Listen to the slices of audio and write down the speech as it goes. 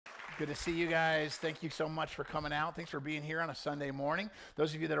Good to see you guys. Thank you so much for coming out. Thanks for being here on a Sunday morning.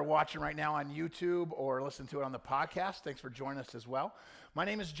 Those of you that are watching right now on YouTube or listening to it on the podcast, thanks for joining us as well. My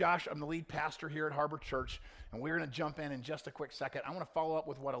name is Josh. I'm the lead pastor here at Harbor.Church, and we're going to jump in just a quick second. I want to follow up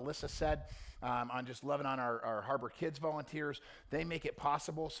with what Alyssa said on just loving on our Harbor Kids volunteers. They make it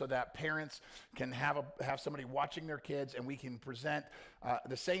possible so that parents can have somebody watching their kids, and we can present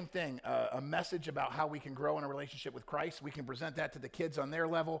the same thing, a message about how we can grow in a relationship with Christ. We can present that to the kids on their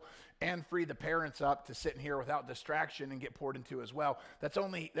level and free the parents up to sit in here without distraction and get poured into as well. That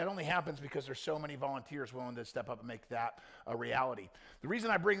only happens because there's so many volunteers willing to step up and make that a reality. The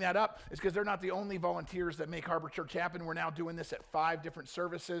reason I bring that up is because they're not the only volunteers that make Harbor.Church happen. We're now doing this at 5 different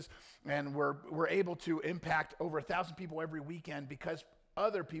services, and we're able to impact over 1,000 people every weekend because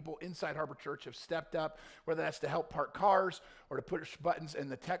other people inside Harbor.Church have stepped up, whether that's to help park cars or to push buttons in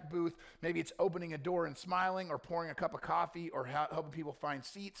the tech booth. Maybe it's opening a door and smiling or pouring a cup of coffee or helping people find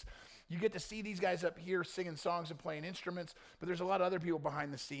seats. You get to see these guys up here singing songs and playing instruments, but there's a lot of other people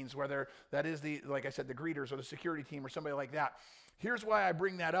behind the scenes, whether that is like I said, the greeters or the security team or somebody like that. Here's why I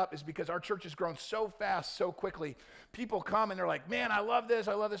bring that up is because our church has grown so fast, so quickly. People come and they're like, man, I love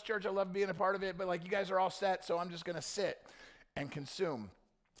this church, I love being a part of it, but like you guys are all set, so I'm just gonna sit and consume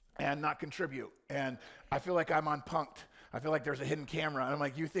and not contribute. And I feel like I'm on Punk'd. I feel like there's a hidden camera, and I'm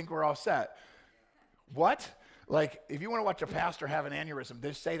like, you think we're all set? What? Like, if you want to watch a pastor have an aneurysm,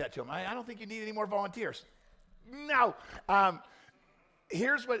 just say that to him. I don't think you need any more volunteers. No.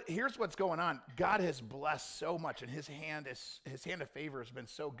 Here's what's going on. God has blessed so much, and his hand of favor has been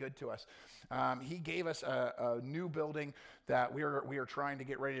so good to us. He gave us a new building that we are trying to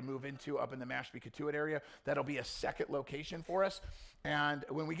get ready to move into up in the Mashpee-Catuit area. That'll be a second location for us. And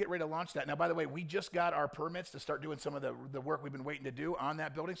when we get ready to launch that, now, by the way, we just got our permits to start doing some of the work we've been waiting to do on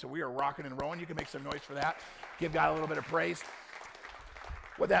that building. So we are rocking and rolling. You can make some noise for that. Give God a little bit of praise.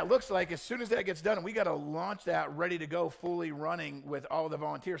 What that looks like, as soon as that gets done, we got to launch that ready to go, fully running with all the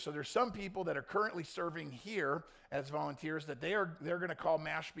volunteers. So there's some people that are currently serving here as volunteers that they're going to call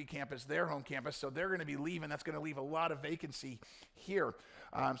Mashpee campus their home campus. So they're going to be leaving. That's going to leave a lot of vacancy here.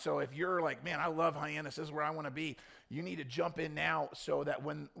 So if you're like, man, I love Hyannis, this is where I want to be, you need to jump in now so that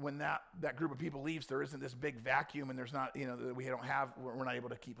when that group of people leaves, there isn't this big vacuum and there's not, we're not able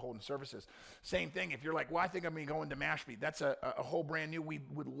to keep holding services. Same thing, if you're like, well, I think I'm going to Mashpee. That's a whole brand new, we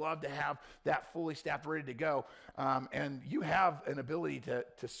would love to have that fully staffed, ready to go. And you have an ability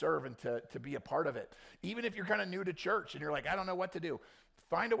to serve and to be a part of it. Even if you're kind of new to church and you're like, I don't know what to do,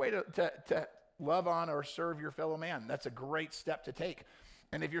 find a way to love on or serve your fellow man. That's a great step to take.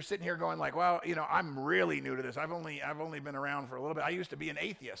 And if you're sitting here going like, well, I'm really new to this. I've only been around for a little bit. I used to be an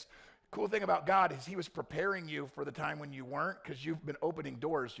atheist. Cool thing about God is he was preparing you for the time when you weren't, because you've been opening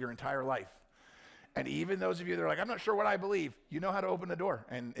doors your entire life. And even those of you that are like, I'm not sure what I believe, you know how to open the door.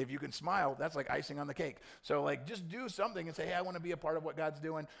 And if you can smile, that's like icing on the cake. So like, just do something and say, hey, I want to be a part of what God's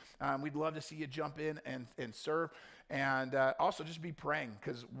doing. We'd love to see you jump in and serve. And also just be praying,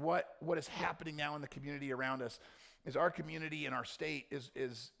 because what is happening now in the community around us is our community and our state is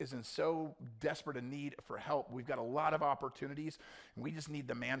in so desperate a need for help. We've got a lot of opportunities, and we just need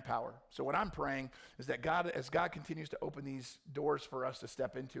the manpower. So what I'm praying is that as God continues to open these doors for us to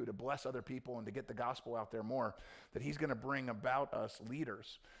step into, to bless other people and to get the gospel out there more, that he's going to bring about us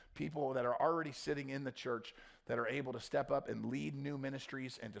leaders, people that are already sitting in the church that are able to step up and lead new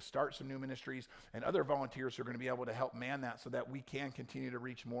ministries and to start some new ministries, and other volunteers who are going to be able to help man that so that we can continue to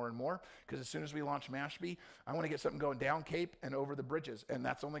reach more and more. Because as soon as we launch Mashpee, I want to get something going down Cape and over the bridges. And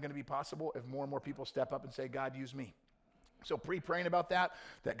that's only going to be possible if more and more people step up and say, God, use me. So praying about that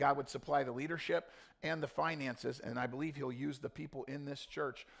God would supply the leadership and the finances, and I believe he'll use the people in this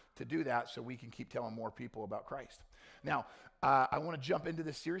church to do that so we can keep telling more people about Christ. Now, I want to jump into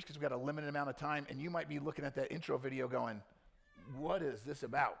this series because we've got a limited amount of time, and you might be looking at that intro video going, what is this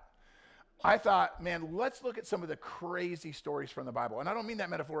about? I thought, man, let's look at some of the crazy stories from the Bible. And I don't mean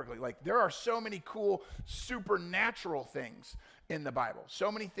that metaphorically. Like, there are so many cool supernatural things in the Bible.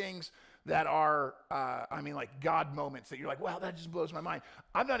 So many things that are, like God moments that you're like, wow, that just blows my mind.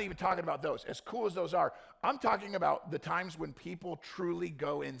 I'm not even talking about those. As cool as those are, I'm talking about the times when people truly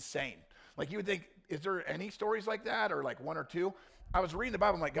go insane. Like, you would think, is there any stories like that, or like one or two? I was reading the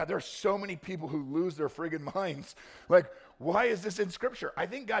Bible, I'm like, God, there's so many people who lose their friggin' minds. Like, why is this in Scripture? I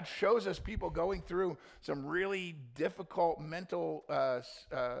think God shows us people going through some really difficult mental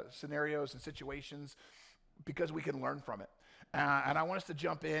scenarios and situations because we can learn from it. And I want us to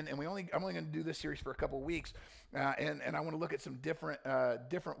jump in, and I'm only going to do this series for a couple of weeks, and I want to look at some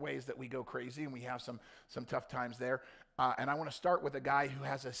different ways that we go crazy, and we have some tough times there. And I want to start with a guy who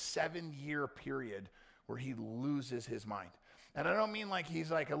has a 7-year period where he loses his mind. And I don't mean like he's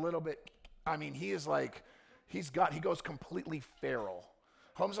like a little bit, I mean, he is like, he goes completely feral.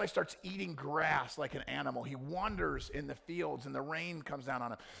 Holmes like starts eating grass like an animal. He wanders in the fields and the rain comes down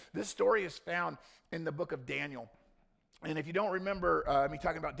on him. This story is found in the book of Daniel. And if you don't remember me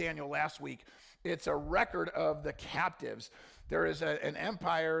talking about Daniel last week, it's a record of the captives. There is an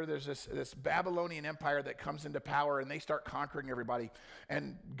empire, there's this Babylonian empire that comes into power, and they start conquering everybody.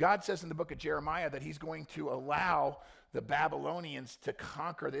 And God says in the book of Jeremiah that he's going to allow the Babylonians to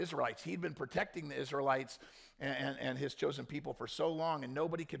conquer the Israelites. He'd been protecting the Israelites and his chosen people for so long, and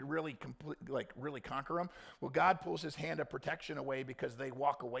nobody could really really conquer them. Well, God pulls his hand of protection away because they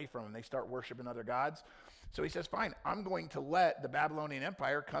walk away from him. They start worshiping other gods. So he says, fine, I'm going to let the Babylonian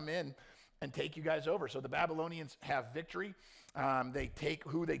Empire come in and take you guys over. So the Babylonians have victory. They take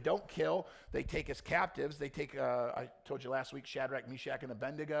who they don't kill. They take as captives. They take, I told you last week, Shadrach, Meshach, and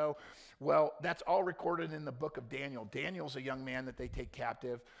Abednego. Well, that's all recorded in the book of Daniel. Daniel's a young man that they take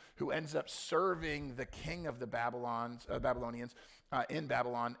captive who ends up serving the king of the Babylonians in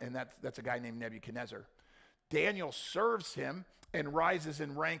Babylon, and that's a guy named Nebuchadnezzar. Daniel serves him and rises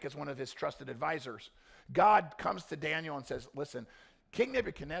in rank as one of his trusted advisors. God comes to Daniel and says, listen, King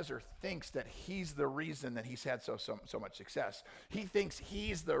Nebuchadnezzar thinks that he's the reason that he's had so much success. He thinks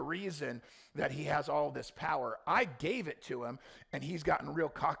he's the reason that he has all this power. I gave it to him, and he's gotten real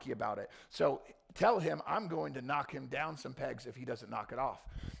cocky about it. So tell him I'm going to knock him down some pegs if he doesn't knock it off.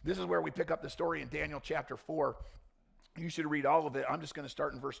 This is where we pick up the story in Daniel chapter 4. You should read all of it. I'm just going to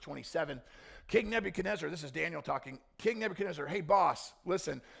start in verse 27. King Nebuchadnezzar, this is Daniel talking. King Nebuchadnezzar, hey boss,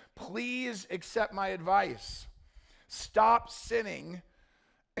 listen, please accept my advice. Stop sinning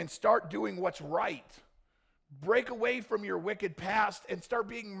and start doing what's right. Break away from your wicked past and start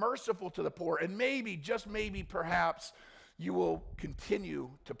being merciful to the poor. And maybe, just maybe, perhaps, you will continue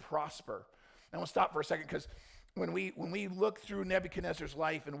to prosper. And we'll stop for a second, because when we look through Nebuchadnezzar's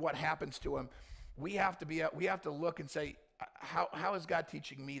life and what happens to him, we have to look and say, how is God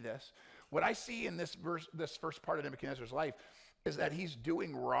teaching me this? What I see in this first part of Nebuchadnezzar's life is that he's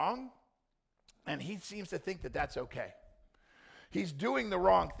doing wrong, and he seems to think that that's okay. He's doing the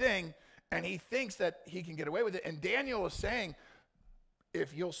wrong thing, and he thinks that he can get away with it. And Daniel is saying,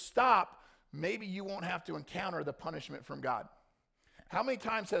 if you'll stop, maybe you won't have to encounter the punishment from God. How many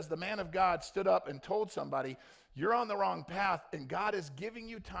times has the man of God stood up and told somebody, you're on the wrong path, and God is giving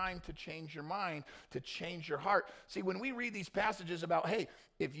you time to change your mind, to change your heart? See, when we read these passages about, hey,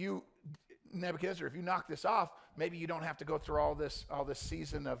 Nebuchadnezzar, if you knock this off, maybe you don't have to go through all this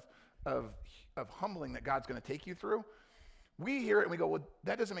season of humbling that God's going to take you through. We hear it and we go, well,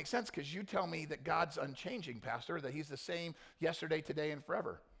 that doesn't make sense, because you tell me that God's unchanging, Pastor, that he's the same yesterday, today, and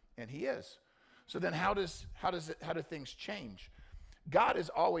forever. And he is. So then how do things change? God is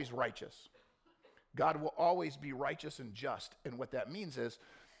always righteous. God will always be righteous and just. And what that means is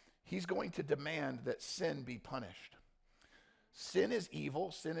he's going to demand that sin be punished. Sin is evil,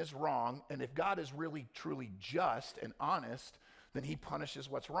 sin is wrong, and if God is really truly just and honest, then he punishes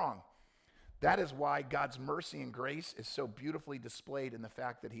what's wrong. That is why God's mercy and grace is so beautifully displayed in the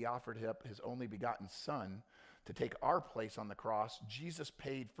fact that he offered up his only begotten son to take our place on the cross. Jesus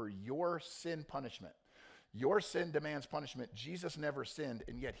paid for your sin punishment. Your sin demands punishment. Jesus never sinned,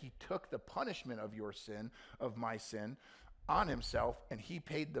 and yet he took the punishment of your sin, of my sin, on himself, and he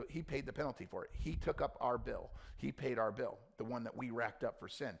paid the penalty for it. He took up our bill. He paid our bill, the one that we racked up for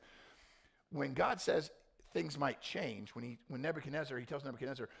sin. When God says things might change, when Nebuchadnezzar, he tells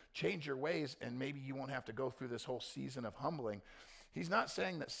Nebuchadnezzar, change your ways and maybe you won't have to go through this whole season of humbling. He's not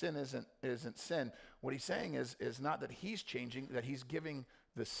saying that sin isn't sin. What he's saying is not that he's changing, that he's giving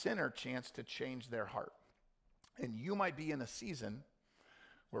the sinner a chance to change their heart. And you might be in a season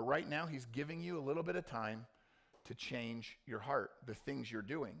where right now he's giving you a little bit of time to change your heart, the things you're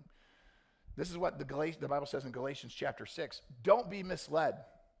doing. This is what the Bible says in Galatians chapter 6. Don't be misled.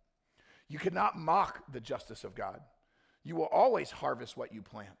 You cannot mock the justice of God. You will always harvest what you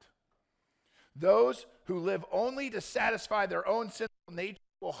plant. Those who live only to satisfy their own sinful nature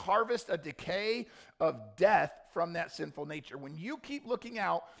will harvest a decay of death from that sinful nature. When you keep looking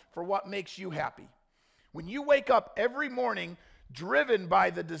out for what makes you happy, when you wake up every morning driven by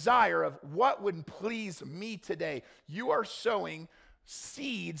the desire of what would please me today, you are sowing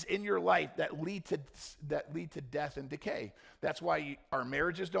seeds in your life that lead to death and decay. That's why our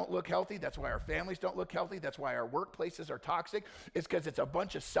marriages don't look healthy. That's why our families don't look healthy. That's why our workplaces are toxic. It's because it's a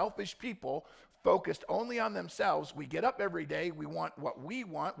bunch of selfish people focused only on themselves. We get up every day. We want what we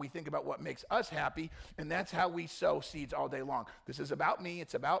want. We think about what makes us happy. And that's how we sow seeds all day long. This is about me.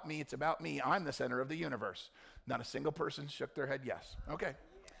 It's about me. It's about me. I'm the center of the universe. Not a single person shook their head yes. Okay.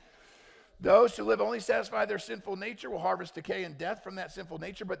 Those who live only satisfy their sinful nature will harvest decay and death from that sinful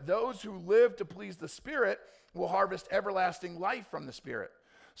nature, but those who live to please the Spirit will harvest everlasting life from the Spirit.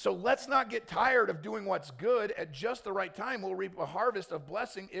 So let's not get tired of doing what's good. At just the right time, we'll reap a harvest of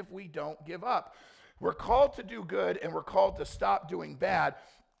blessing if we don't give up. We're called to do good, and we're called to stop doing bad.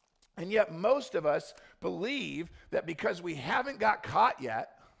 And yet most of us believe that because we haven't got caught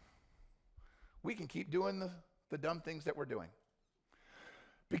yet, we can keep doing the dumb things that we're doing.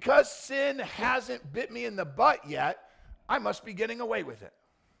 Because sin hasn't bit me in the butt yet, I must be getting away with it.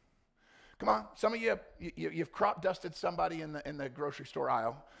 Come on, some of you've crop dusted somebody in the grocery store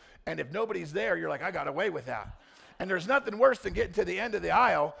aisle, and if nobody's there, you're like, I got away with that. And there's nothing worse than getting to the end of the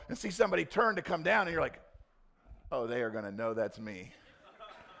aisle and see somebody turn to come down, and you're like, oh, they are going to know that's me.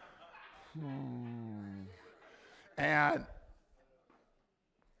 And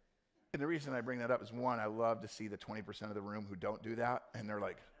the reason I bring that up is, one, I love to see the 20% of the room who don't do that, and they're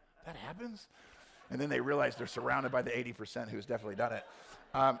like, that happens? And then they realize they're surrounded by the 80% who's definitely done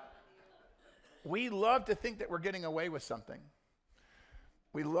it. We love to think that we're getting away with something.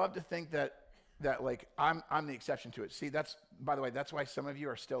 We love to think that like I'm the exception to it. See, by the way, that's why some of you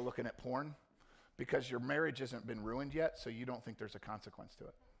are still looking at porn, because your marriage hasn't been ruined yet, so you don't think there's a consequence to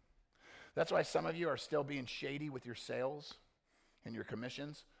it. That's why some of you are still being shady with your sales and your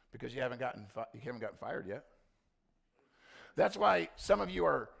commissions, because you haven't gotten fired yet. That's why some of you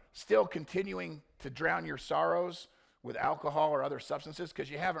are still continuing to drown your sorrows with alcohol or other substances, because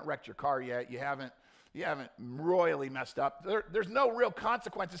you haven't wrecked your car yet. You haven't royally messed up. There's no real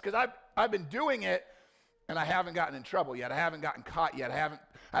consequences, because I've been doing it and I haven't gotten in trouble yet. I haven't gotten caught yet. I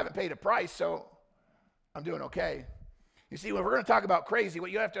haven't paid a price, so I'm doing okay. You see, when we're going to talk about crazy,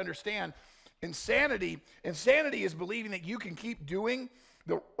 what you have to understand, insanity is believing that you can keep doing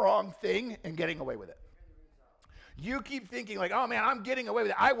the wrong thing and getting away with it. You keep thinking like, oh man, I'm getting away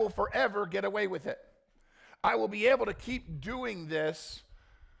with it. I will forever get away with it. I will be able to keep doing this,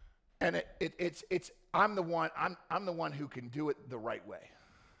 and I'm the one who can do it the right way.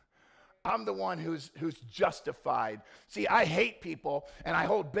 I'm the one who's justified. See, I hate people, and I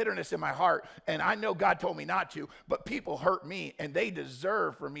hold bitterness in my heart, and I know God told me not to, but people hurt me, and they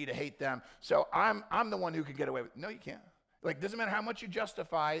deserve for me to hate them. So I'm the one who can get away with it. No, you can't. Like, doesn't matter how much you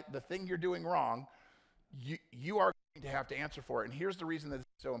justify the thing you're doing wrong, you are going to have to answer for it. And here's the reason that it's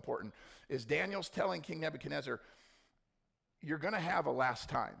so important, is Daniel's telling King Nebuchadnezzar, you're going to have a last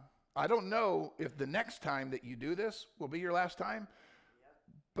time. I don't know if the next time that you do this will be your last time,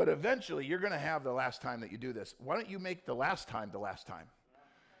 but eventually you're going to have the last time that you do this. Why don't you make the last time the last time?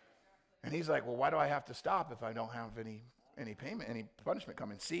 And he's like, well, why do I have to stop if I don't have any payment, any punishment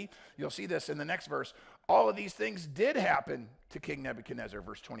coming? See, you'll see this in the next verse. All of these things did happen to King Nebuchadnezzar,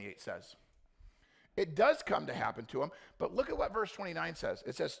 verse 28 says. It does come to happen to him, but look at what verse 29 says.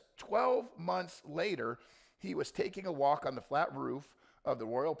 It says, 12 months later, he was taking a walk on the flat roof of the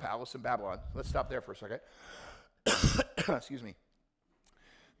royal palace in Babylon. Let's stop there for a second. Excuse me.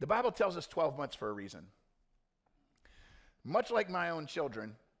 The Bible tells us 12 months for a reason. Much like my own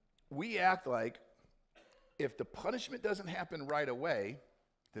children, we act like if the punishment doesn't happen right away,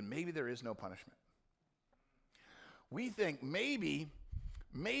 then maybe there is no punishment. We think maybe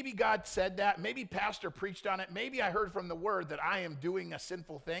God said that, maybe pastor preached on it, maybe I heard from the word that I am doing a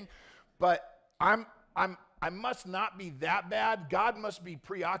sinful thing, but I must not be that bad. God must be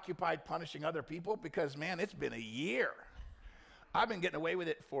preoccupied punishing other people, because man, it's been a year. I've been getting away with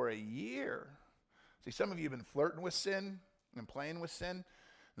it for a year. See, some of you have been flirting with sin and playing with sin. And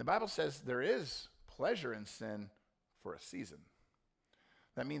the Bible says there is pleasure in sin for a season.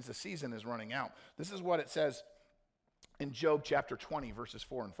 That means the season is running out. This is what it says in Job chapter 20, verses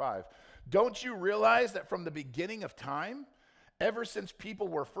 4 and 5. Don't you realize that from the beginning of time, ever since people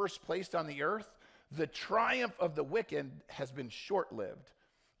were first placed on the earth, the triumph of the wicked has been short-lived,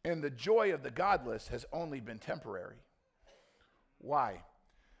 and the joy of the godless has only been temporary? Why?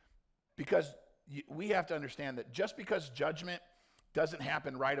 Because we have to understand that just because judgment doesn't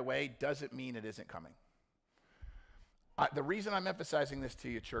happen right away doesn't mean it isn't coming. The reason I'm emphasizing this to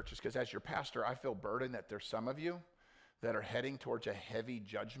you, church, is because as your pastor, I feel burdened that there's some of you that are heading towards a heavy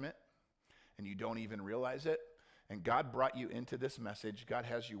judgment, and you don't even realize it. And God brought you into this message. God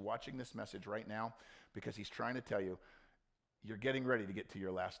has you watching this message right now because he's trying to tell you, you're getting ready to get to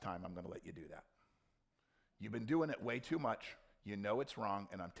your last time. I'm going to let you do that. You've been doing it way too much. You know it's wrong,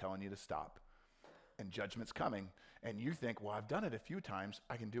 and I'm telling you to stop. And judgment's coming, and you think, well, I've done it a few times.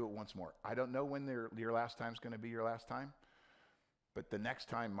 I can do it once more. I don't know when your last time's going to be your last time, but the next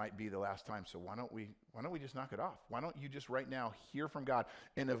time might be the last time. So why don't we just knock it off? Why don't you just right now hear from God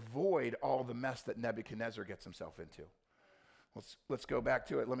and avoid all the mess that Nebuchadnezzar gets himself into? Let's go back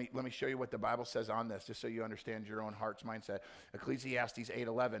to it. Let me show you what the Bible says on this, just so you understand your own heart's mindset. Ecclesiastes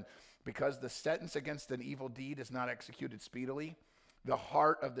 8:11, because the sentence against an evil deed is not executed speedily, the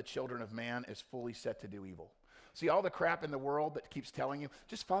heart of the children of man is fully set to do evil. See, all the crap in the world that keeps telling you,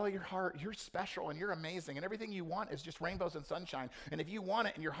 just follow your heart, you're special and you're amazing, and everything you want is just rainbows and sunshine, and if you want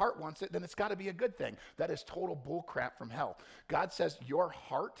it and your heart wants it, then it's got to be a good thing. That is total bull crap from hell. God says your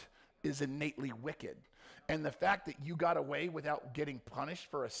heart is innately wicked. And the fact that you got away without getting punished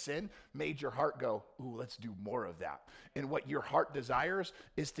for a sin made your heart go, ooh, let's do more of that. And what your heart desires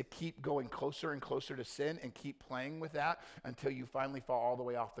is to keep going closer and closer to sin and keep playing with that until you finally fall all the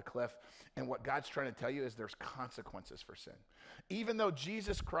way off the cliff. And what God's trying to tell you is there's consequences for sin. Even though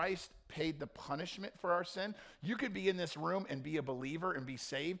Jesus Christ paid the punishment for our sin, you could be in this room and be a believer and be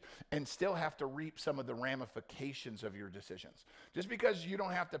saved and still have to reap some of the ramifications of your decisions. Just because you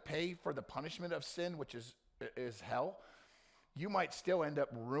don't have to pay for the punishment of sin, which is hell, you might still end up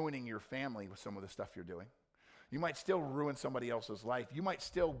ruining your family with some of the stuff you're doing. You might still ruin somebody else's life. You might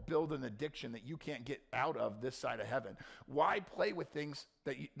still build an addiction that you can't get out of this side of heaven. Why play with things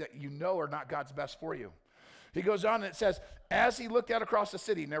that you know are not God's best for you? He goes on and it says, as he looked out across the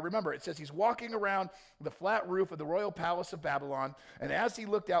city, now remember, it says he's walking around the flat roof of the royal palace of Babylon, and as he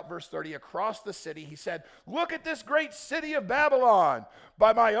looked out, verse 30, across the city, he said, look at this great city of Babylon.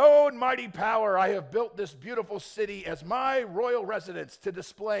 By my own mighty power, I have built this beautiful city as my royal residence to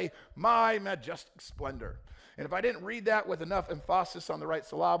display my majestic splendor. And if I didn't read that with enough emphasis on the right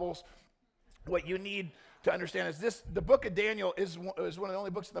syllables, what you need to understand is this: the book of Daniel is one of the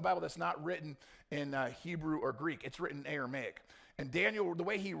only books in the Bible that's not written in Hebrew or Greek. It's written in Aramaic. And Daniel, the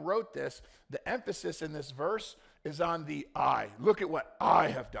way he wrote this, the emphasis in this verse is on the I. Look at what I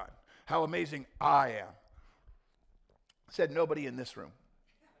have done. How amazing I am. Said nobody in this room.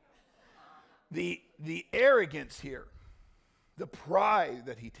 The arrogance here, the pride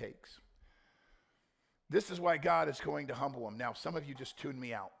that he takes. This is why God is going to humble him. Now, some of you just tuned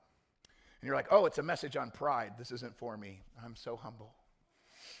me out. And you're like, oh, it's a message on pride. This isn't for me. I'm so humble.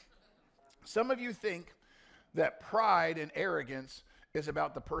 Some of you think that pride and arrogance is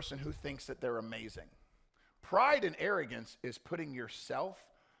about the person who thinks that they're amazing. Pride and arrogance is putting yourself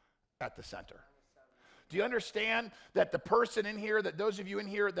at the center. Do you understand that the person in here, that those of you in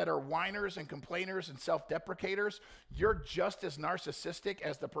here that are whiners and complainers and self-deprecators, you're just as narcissistic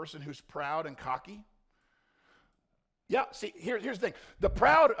as the person who's proud and cocky? Yeah, see, here's the thing. The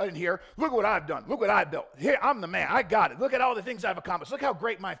proud in here, look what I've done. Look what I built. Here, I'm the man. I got it. Look at all the things I've accomplished. Look how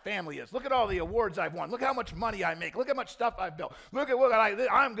great my family is. Look at all the awards I've won. Look how much money I make. Look how much stuff I've built. Look at what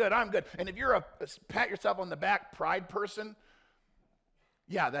I'm good. I'm good. And if you're a pat yourself on the back pride person,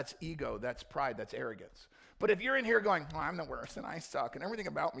 yeah, that's ego. That's pride. That's arrogance. But if you're in here going, oh, I'm the worst and I suck and everything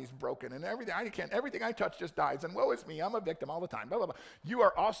about me is broken and everything I touch just dies and woe is me, I'm a victim all the time, blah, blah, blah. You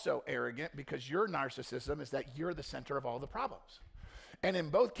are also arrogant because your narcissism is that you're the center of all the problems. And in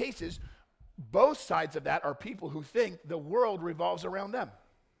both cases, both sides of that are people who think the world revolves around them.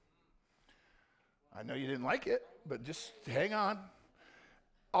 I know you didn't like it, but just hang on.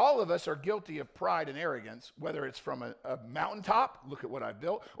 All of us are guilty of pride and arrogance, whether it's from a mountaintop, look at what I've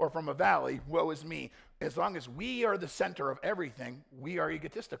built, or from a valley, woe is me. As long as we are the center of everything, we are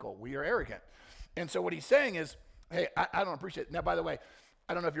egotistical, we are arrogant. And so what he's saying is, hey, I don't appreciate it. Now, by the way,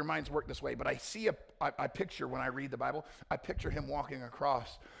 I don't know if your minds work this way, but I picture when I read the Bible, I picture him walking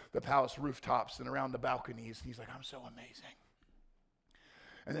across the palace rooftops and around the balconies. And he's like, I'm so amazing.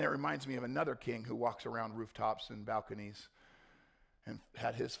 And then it reminds me of another king who walks around rooftops and balconies and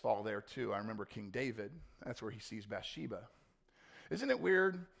had his fall there too. I remember King David. That's where he sees Bathsheba. Isn't it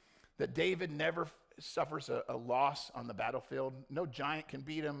weird that David never suffers a loss on the battlefield? No giant can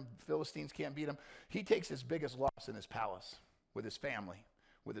beat him. Philistines can't beat him. He takes his biggest loss in his palace with his family,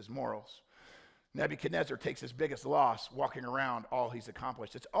 with his morals. Nebuchadnezzar takes his biggest loss walking around all he's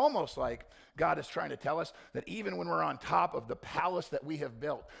accomplished. It's almost like God is trying to tell us that even when we're on top of the palace that we have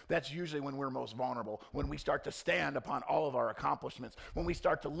built, that's usually when we're most vulnerable, when we start to stand upon all of our accomplishments, when we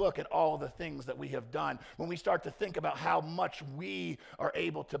start to look at all the things that we have done, when we start to think about how much we are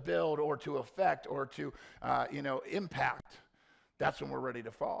able to build or to affect or to impact. That's when we're ready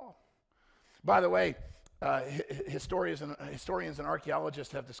to fall. By the way, historians and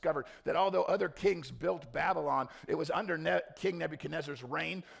archaeologists have discovered that although other kings built Babylon, it was under King Nebuchadnezzar's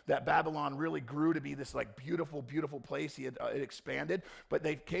reign that Babylon really grew to be this like beautiful, beautiful place. It expanded, but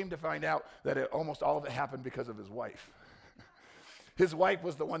they came to find out that almost all of it happened because of his wife. His wife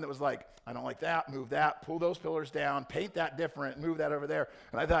was the one that was like, I don't like that, move that, pull those pillars down, paint that different, move that over there.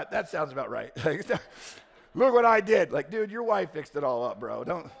 And I thought, that sounds about right. Look what I did. Like, dude, your wife fixed it all up, bro.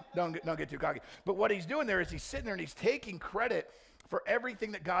 Don't get too cocky. But what he's doing there is he's sitting there and he's taking credit for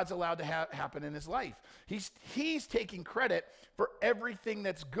everything that God's allowed to happen in his life. He's taking credit for everything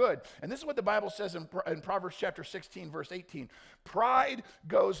that's good. And this is what the Bible says in Proverbs chapter 16, verse 18. Pride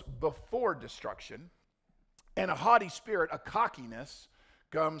goes before destruction, and a haughty spirit, a cockiness,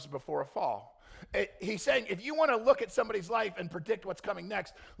 comes before a fall. He's saying if you want to look at somebody's life and predict what's coming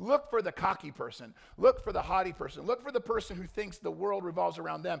next, look for the cocky person. Look for the haughty person. Look for the person who thinks the world revolves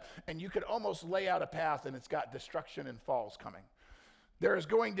around them. And you could almost lay out a path and it's got destruction and falls coming. There is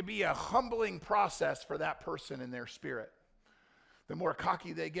going to be a humbling process for that person in their spirit. The more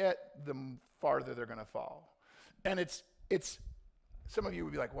cocky they get, the farther they're going to fall. And it's some of you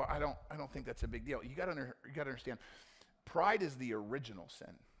would be like, well, I don't think that's a big deal. You got to understand, pride is the original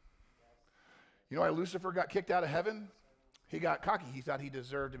sin. You know why Lucifer got kicked out of heaven? He got cocky. He thought he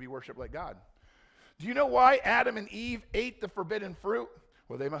deserved to be worshiped like God. Do you know why Adam and Eve ate the forbidden fruit?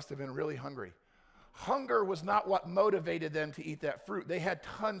 Well, they must have been really hungry. Hunger was not what motivated them to eat that fruit. They had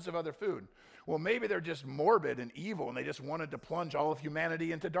tons of other food. Well, maybe they're just morbid and evil and they just wanted to plunge all of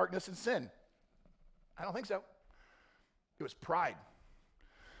humanity into darkness and sin. I don't think so. It was pride.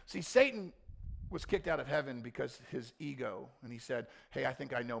 See, Satan was kicked out of heaven because his ego, and he said, hey, I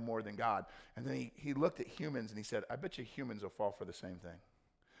think I know more than God. And then he looked at humans and he said, I bet you humans will fall for the same thing.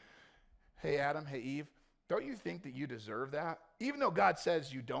 Hey, Adam, hey, Eve, don't you think that you deserve that? Even though God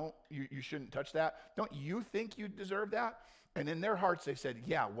says you don't, you shouldn't touch that, don't you think you deserve that? And in their hearts they said,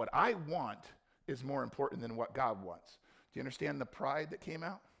 yeah, what I want is more important than what God wants. Do you understand the pride that came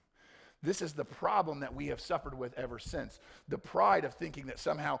out? This is the problem that we have suffered with ever since. The pride of thinking that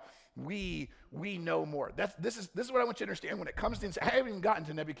somehow we know more. This is what I want you to understand when it comes to insanity. I haven't even gotten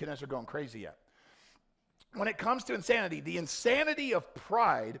to Nebuchadnezzar going crazy yet. When it comes to insanity, the insanity of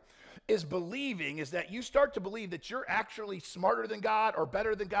pride is that you start to believe that you're actually smarter than God or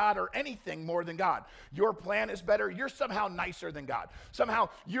better than God or anything more than God. Your plan is better. You're somehow nicer than God. Somehow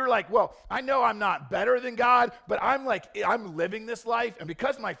you're like, well, I know I'm not better than God, but I'm living this life, and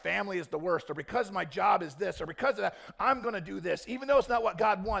because my family is the worst, or because my job is this, or because of that, I'm going to do this. Even though it's not what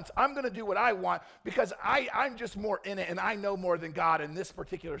God wants, I'm going to do what I want because I'm just more in it and I know more than God in this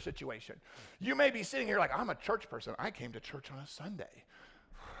particular situation. You may be sitting here like, I'm a church person. I came to church on a Sunday.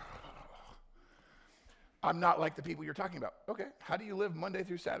 I'm not like the people you're talking about. Okay, how do you live Monday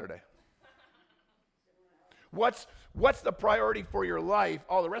through Saturday? What's the priority for your life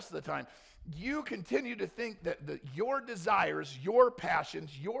all the rest of the time? You continue to think that your desires, your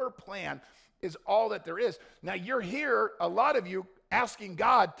passions, your plan is all that there is. Now you're here, a lot of you, asking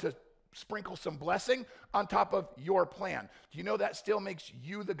God to sprinkle some blessing on top of your plan. Do you know that still makes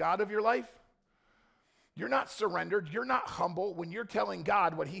you the God of your life? You're not surrendered. You're not humble when you're telling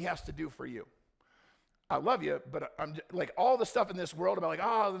God what he has to do for you. I love you, but I'm just, like all the stuff in this world about like,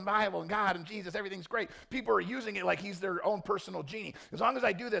 oh, the Bible and God and Jesus, everything's great. People are using it like he's their own personal genie. As long as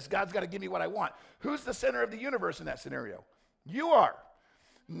I do this, God's got to give me what I want. Who's the center of the universe in that scenario? You are.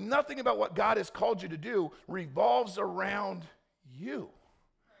 Nothing about what God has called you to do revolves around you.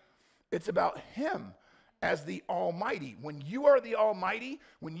 It's about him as the Almighty. When you are the Almighty,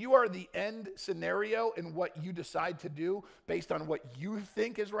 when you are the end scenario in what you decide to do based on what you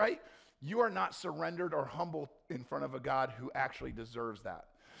think is right, you are not surrendered or humble in front of a God who actually deserves that.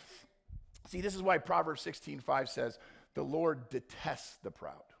 See, this is why Proverbs 16:5 says, the Lord detests the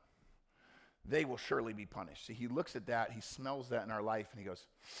proud. They will surely be punished. See, he looks at that, he smells that in our life, and he goes,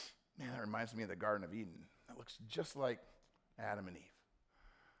 man, that reminds me of the Garden of Eden. That looks just like Adam and Eve.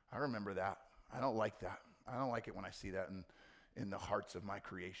 I remember that. I don't like that. I don't like it when I see that in the hearts of my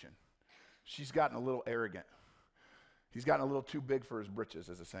creation. She's gotten a little arrogant. He's gotten a little too big for his britches,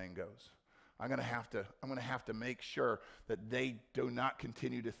 as the saying goes. I'm going to have to make sure that they do not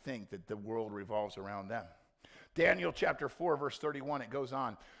continue to think that the world revolves around them. Daniel chapter 4, verse 31, it goes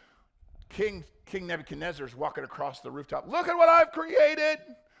on. King Nebuchadnezzar is walking across the rooftop. Look at what I've created.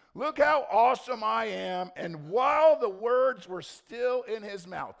 Look how awesome I am. And while the words were still in his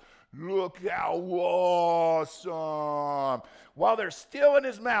mouth, look how awesome. While they're still in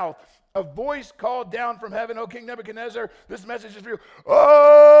his mouth, a voice called down from heaven, O King Nebuchadnezzar, this message is for you.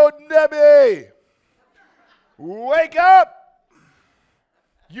 Oh, Nebi, wake up.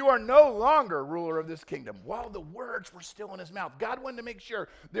 You are no longer ruler of this kingdom. While the words were still in his mouth, God wanted to make sure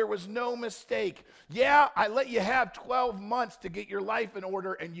there was no mistake. Yeah, I let you have 12 months to get your life in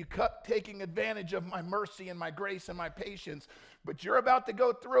order, and you kept taking advantage of my mercy and my grace and my patience, but you're about to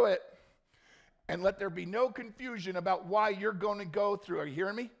go through it, and let there be no confusion about why you're going to go through. Are you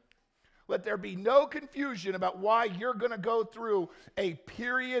hearing me? Let there be no confusion about why you're going to go through a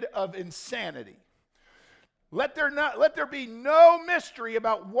period of insanity. Let there be no mystery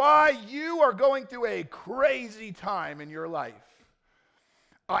about why you are going through a crazy time in your life.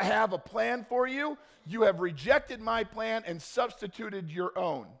 I have a plan for you. You have rejected my plan and substituted your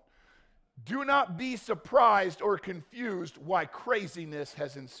own. Do not be surprised or confused why craziness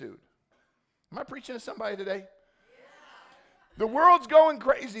has ensued. Am I preaching to somebody today? Yeah. The world's going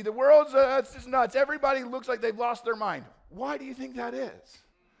crazy. The world's it's just nuts. Everybody looks like they've lost their mind. Why do you think that is?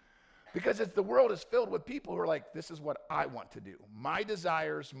 Because the world is filled with people who are like, this is what I want to do. My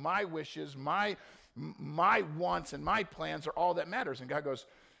desires, my wishes, my wants, and my plans are all that matters. And God goes,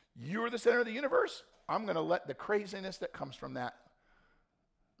 you are the center of the universe. I'm going to let the craziness that comes from that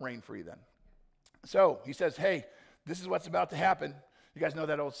reign for you then. So he says, hey, this is what's about to happen. You guys know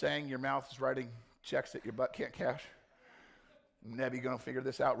that old saying, your mouth is writing checks that your butt can't cash? Nebby going to figure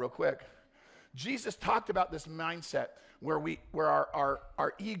this out real quick. Jesus talked about this mindset where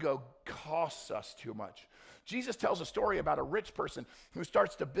our ego costs us too much. Jesus tells a story about a rich person who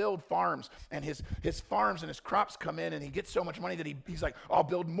starts to build farms, and his farms and his crops come in, and he gets so much money that he's like, I'll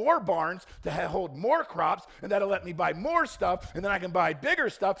build more barns to hold more crops, and that'll let me buy more stuff, and then I can buy bigger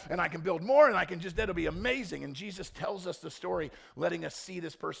stuff, and I can build more, and that'll be amazing. And Jesus tells us the story, letting us see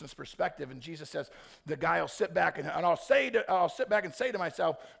this person's perspective. And Jesus says, the guy will sit back, and I'll sit back and say to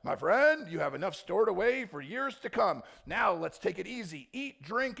myself, my friend, you have enough stored away for years to come. Now let's take it easy. Eat,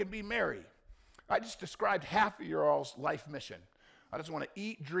 drink, and be merry. I just described half of your all's life mission. I just want to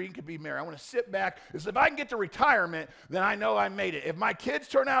eat, drink, and be merry. I want to sit back. Because if I can get to retirement, then I know I made it. If my kids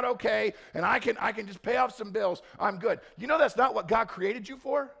turn out okay and I can just pay off some bills, I'm good. You know that's not what God created you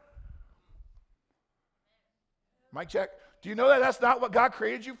for? Mic check. Do you know that that's not what God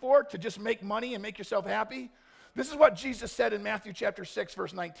created you for? To just make money and make yourself happy? This is what Jesus said in Matthew chapter 6,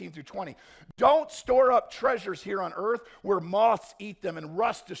 verse 19 through 20. Don't store up treasures here on earth where moths eat them and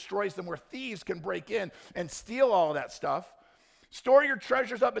rust destroys them, where thieves can break in and steal all that stuff. Store your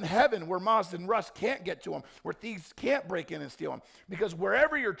treasures up in heaven where moths and rust can't get to them, where thieves can't break in and steal them. Because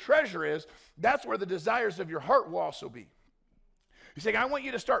wherever your treasure is, that's where the desires of your heart will also be. He's saying, I want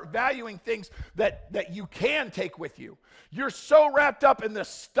you to start valuing things that you can take with you. You're so wrapped up in the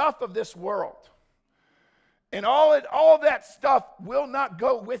stuff of this world. And all that stuff will not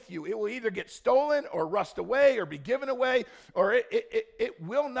go with you. It will either get stolen or rust away or be given away, or it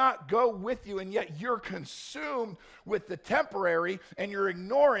will not go with you, and yet you're consumed with the temporary and you're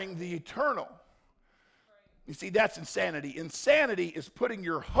ignoring the eternal. You see, that's insanity. Insanity is putting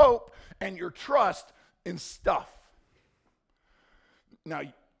your hope and your trust in stuff. Now,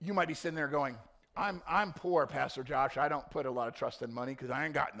 you might be sitting there going, I'm poor, Pastor Josh. I don't put a lot of trust in money because I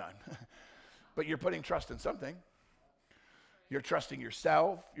ain't got none. But you're putting trust in something. You're trusting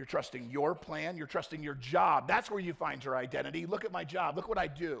yourself. You're trusting your plan. You're trusting your job. That's where you find your identity. Look at my job. Look what I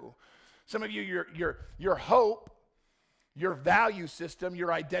do. Some of you, your hope, your value system,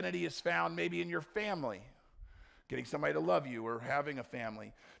 your identity is found maybe in your family, getting somebody to love you or having a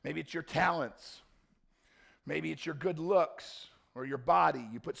family. Maybe it's your talents. Maybe it's your good looks or your body.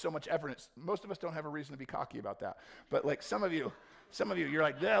 You put so much effort in it. Most of us don't have a reason to be cocky about that. But like some of you, you're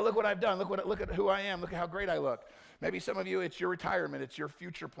like, yeah, look what I've done. Look at who I am. Look at how great I look. Maybe some of you, it's your retirement. It's your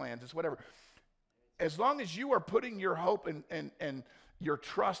future plans. It's whatever. As long as you are putting your hope and your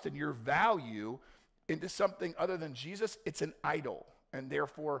trust and your value into something other than Jesus, it's an idol. And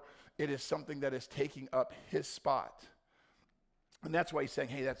therefore, it is something that is taking up his spot. And that's why he's saying,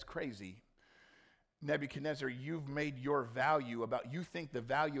 hey, that's crazy. Nebuchadnezzar, you've made your value about, you think the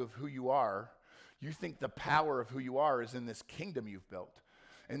value of who you are, you think the power of who you are is in this kingdom you've built,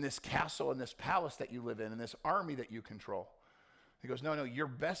 in this castle, in this palace that you live in this army that you control. He goes, no, your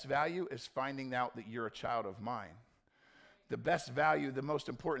best value is finding out that you're a child of mine. The best value, the most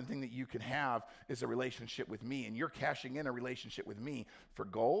important thing that you can have is a relationship with me, and you're cashing in a relationship with me for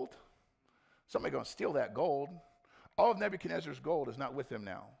gold? Somebody's going to steal that gold. All of Nebuchadnezzar's gold is not with him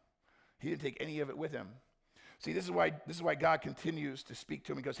now. He didn't take any of it with him. See, this is why God continues to speak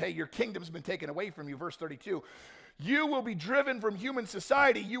to him. He goes, hey, your kingdom's been taken away from you. Verse 32, you will be driven from human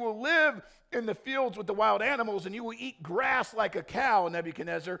society. You will live in the fields with the wild animals, and you will eat grass like a cow,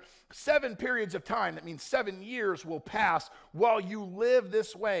 Nebuchadnezzar. 7 periods of time, that means 7 years will pass while you live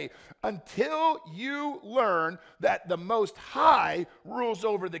this way until you learn that the Most High rules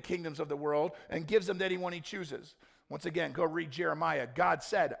over the kingdoms of the world and gives them to anyone he chooses. Once again, go read Jeremiah. God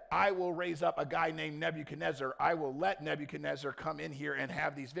said, I will raise up a guy named Nebuchadnezzar. I will let Nebuchadnezzar come in here and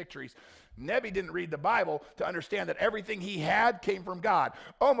have these victories. Nebi didn't read the Bible to understand that everything he had came from God,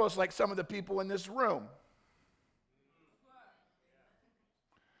 almost like some of the people in this room.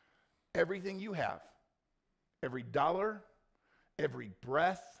 Everything you have, every dollar, every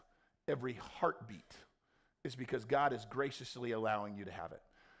breath, every heartbeat is because God is graciously allowing you to have it.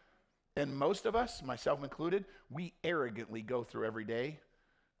 And most of us, myself included, we arrogantly go through every day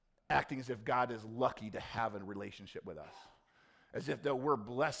acting as if God is lucky to have a relationship with us. As if though we're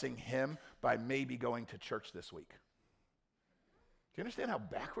blessing him by maybe going to church this week. Do you understand how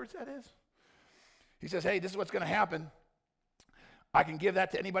backwards that is? He says, hey, this is what's going to happen. I can give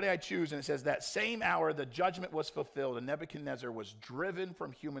that to anybody I choose. And it says, that same hour the judgment was fulfilled and Nebuchadnezzar was driven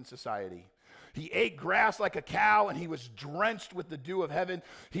from human society. He ate grass like a cow and he was drenched with the dew of heaven.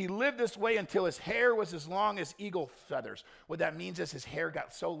 He lived this way until his hair was as long as eagle feathers. What that means is his hair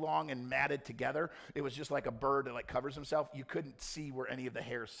got so long and matted together, it was just like a bird that like covers himself. You couldn't see where any of the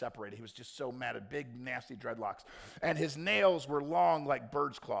hairs separated. He was just so matted, big, nasty dreadlocks. And his nails were long like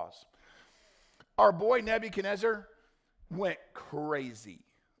bird's claws. Our boy Nebuchadnezzar went crazy.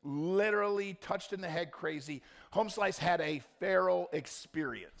 Literally touched in the head crazy. Home Slice had a feral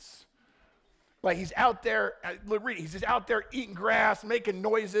experience. Like he's out there, he's just out there eating grass, making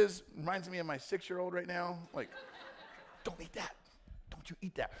noises. Reminds me of my 6-year-old right now. Like, don't eat that. Don't you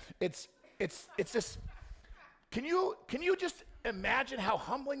eat that. It's just, can you just imagine how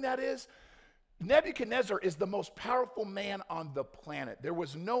humbling that is? Nebuchadnezzar is the most powerful man on the planet. There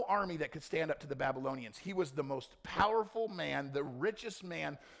was no army that could stand up to the Babylonians. He was the most powerful man, the richest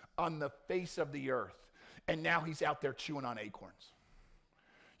man on the face of the earth. And now he's out there chewing on acorns.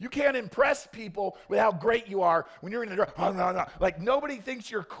 You can't impress people with how great you are when you're in the drug. Oh, no. Like, nobody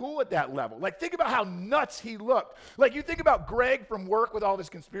thinks you're cool at that level. Like, think about how nuts he looked. Like, you think about Greg from work with all of his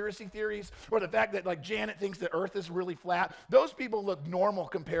conspiracy theories, or the fact that, like, Janet thinks the earth is really flat. Those people look normal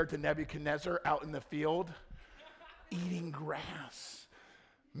compared to Nebuchadnezzar out in the field, eating grass,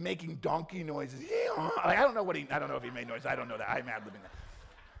 making donkey noises. I don't know if he made noise. I don't know that. I'm ad-libbing that.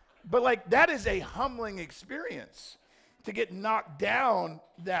 But, like, that is a humbling experience. To get knocked down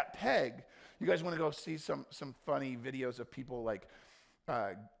that peg. You guys want to go see some funny videos of people like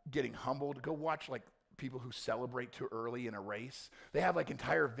getting humbled? Go watch like people who celebrate too early in a race. They have like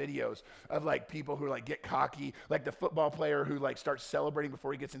entire videos of like people who like get cocky, like the football player who like starts celebrating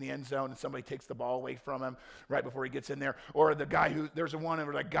before he gets in the end zone and somebody takes the ball away from him right before he gets in there. Or the guy who, there's one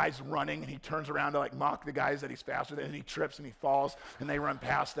where like guy's running and he turns around to like mock the guys that he's faster than, and he trips and he falls and they run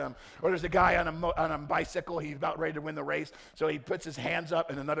past him. Or there's a guy on a bicycle, he's about ready to win the race, so he puts his hands up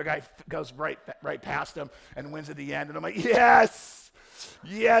and another guy goes right past him and wins at the end. And I'm like, yes,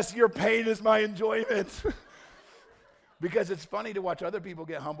 your pain is my enjoyment. Because it's funny to watch other people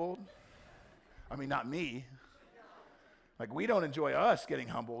get humbled. I mean, not me. Like, we don't enjoy us getting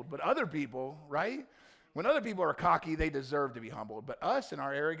humbled, but other people, right? When other people are cocky, they deserve to be humbled. But us and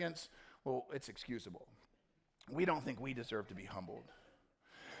our arrogance, well, it's excusable. We don't think we deserve to be humbled.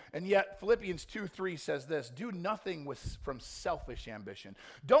 And yet, Philippians 2:3 says this: do nothing from selfish ambition.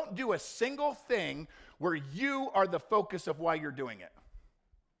 Don't do a single thing where you are the focus of why you're doing it.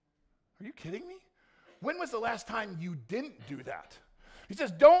 Are you kidding me? When was the last time you didn't do that? He says,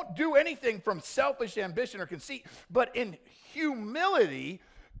 don't do anything from selfish ambition or conceit, but in humility,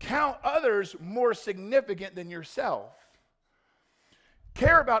 count others more significant than yourself.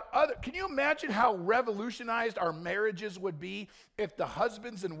 Care about others. Can you imagine how revolutionized our marriages would be if the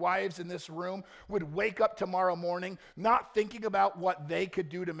husbands and wives in this room would wake up tomorrow morning not thinking about what they could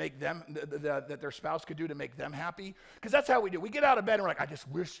do to make them, that their spouse could do to make them happy? Because that's how we do. We get out of bed and we're like, I just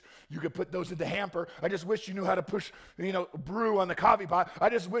wish you could put those in the hamper. I just wish you knew how to push, brew on the coffee pot. I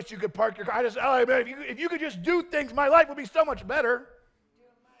just wish you could park your car. Man, if you could just do things, my life would be so much better.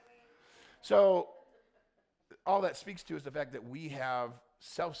 So all that speaks to is the fact that we have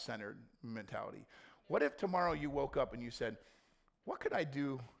self-centered mentality. What if tomorrow you woke up and you said, what could I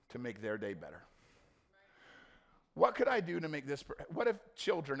do to make their day better? What could I do to make this? What if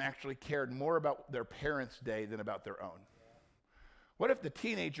children actually cared more about their parents' day than about their own? What if the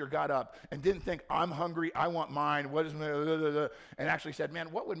teenager got up and didn't think, I'm hungry, I want mine, what is my, and actually said,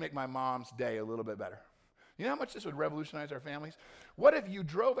 man, what would make my mom's day a little bit better? You know how much this would revolutionize our families? What if you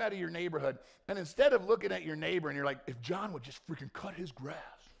drove out of your neighborhood and instead of looking at your neighbor and you're like, if John would just freaking cut his grass.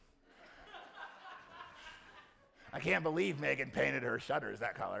 I can't believe Megan painted her shutters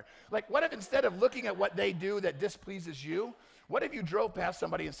that color. Like, what if instead of looking at what they do that displeases you, what if you drove past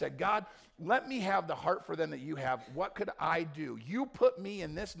somebody and said, God, let me have the heart for them that you have. What could I do? You put me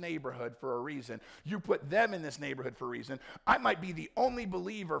in this neighborhood for a reason. You put them in this neighborhood for a reason. I might be the only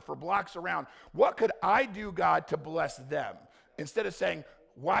believer for blocks around. What could I do, God, to bless them? Instead of saying,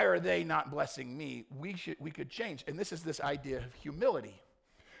 why are they not blessing me? We could change. And this is this idea of humility.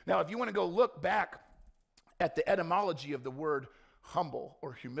 Now, if you want to go look back at the etymology of the word humble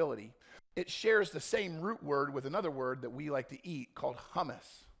or humility, it shares the same root word with another word that we like to eat called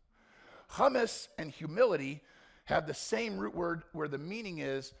hummus. Hummus and humility have the same root word where the meaning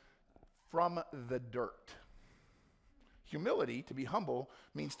is from the dirt. Humility, to be humble,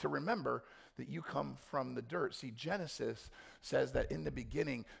 means to remember that you come from the dirt. See, Genesis says that in the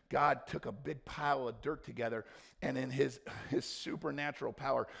beginning, God took a big pile of dirt together, and in his supernatural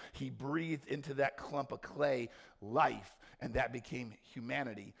power, he breathed into that clump of clay life, and that became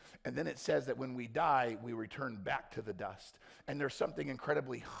humanity. And then it says that when we die, we return back to the dust. And there's something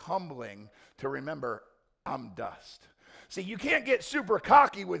incredibly humbling to remember, I'm dust. See, you can't get super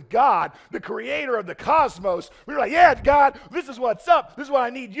cocky with God, the creator of the cosmos. We're like, yeah, God, this is what's up. This is what I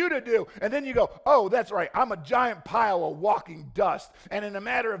need you to do. And then you go, oh, that's right. I'm a giant pile of walking dust. And in a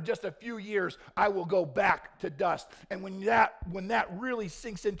matter of just a few years, I will go back to dust. And when that really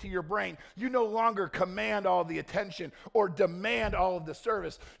sinks into your brain, you no longer command all the attention or demand all of the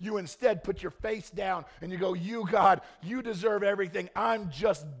service. You instead put your face down and you go, you, God, you deserve everything. I'm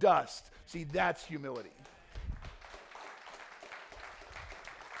just dust. See, that's humility.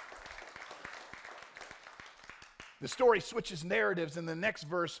 The story switches narratives. In the next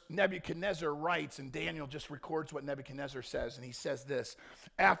verse, Nebuchadnezzar writes, and Daniel just records what Nebuchadnezzar says, and he says this: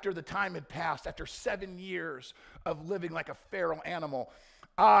 after the time had passed, after 7 years of living like a feral animal,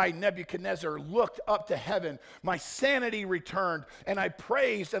 I, Nebuchadnezzar, looked up to heaven. My sanity returned, and I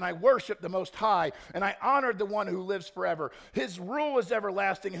praised and I worshiped the Most High, and I honored the one who lives forever. His rule is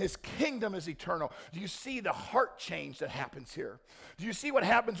everlasting, and his kingdom is eternal. Do you see the heart change that happens here? Do you see what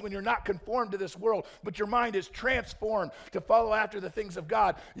happens when you're not conformed to this world, but your mind is transformed to follow after the things of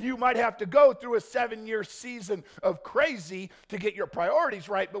God? You might have to go through a 7-year season of crazy to get your priorities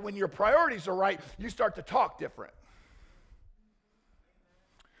right, but when your priorities are right, you start to talk different.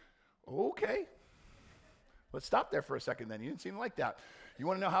 Okay. Let's stop there for a second then. You didn't seem like that. You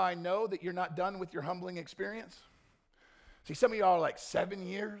want to know how I know that you're not done with your humbling experience? See, some of y'all are like, 7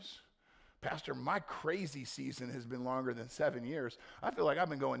 years? Pastor, my crazy season has been longer than 7 years. I feel like I've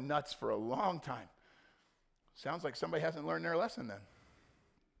been going nuts for a long time. Sounds like somebody hasn't learned their lesson then.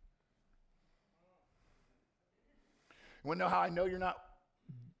 You want to know how I know you're not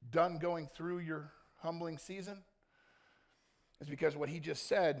done going through your humbling season? It's because what he just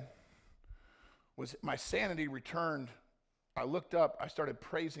said was, my sanity returned. I looked up, I started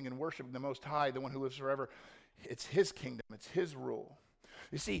praising and worshiping the Most High, the one who lives forever. It's his kingdom, it's his rule.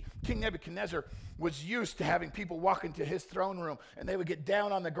 You see, King Nebuchadnezzar was used to having people walk into his throne room, and they would get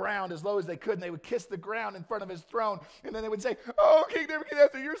down on the ground as low as they could, and they would kiss the ground in front of his throne, and then they would say, oh, King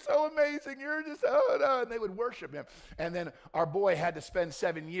Nebuchadnezzar, you're so amazing, you're just, and they would worship him. And then our boy had to spend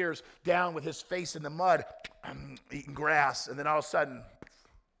 7 years down with his face in the mud, eating grass, and then all of a sudden,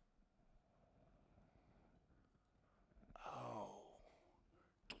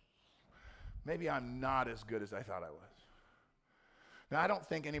 maybe I'm not as good as I thought I was. Now, I don't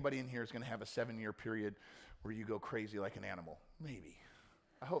think anybody in here is going to have a 7-year period where you go crazy like an animal. Maybe.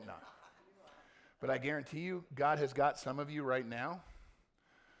 I hope not. But I guarantee you, God has got some of you right now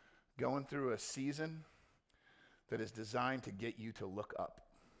going through a season that is designed to get you to look up.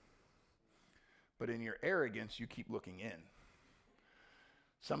 But in your arrogance, you keep looking in.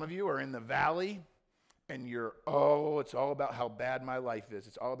 Some of you are in the valley, and you're, it's all about how bad my life is.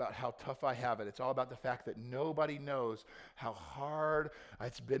 It's all about how tough I have it. It's all about the fact that nobody knows how hard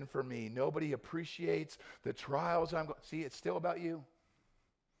it's been for me. Nobody appreciates the trials I'm going. See, it's still about you.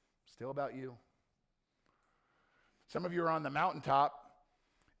 Still about you. Some of you are on the mountaintop,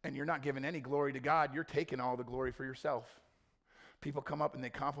 and you're not giving any glory to God. You're taking all the glory for yourself. People come up and they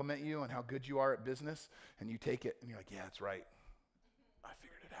compliment you on how good you are at business, and you take it, and you're like, yeah, that's right. I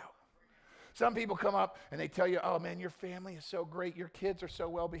figured it out. Some people come up and they tell you, oh man, your family is so great. Your kids are so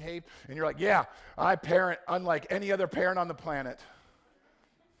well behaved. And you're like, yeah, I parent unlike any other parent on the planet.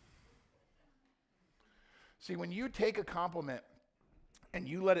 See, when you take a compliment and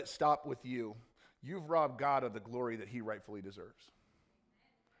you let it stop with you, you've robbed God of the glory that he rightfully deserves.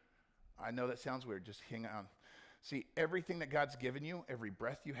 I know that sounds weird. Just hang on. See, everything that God's given you, every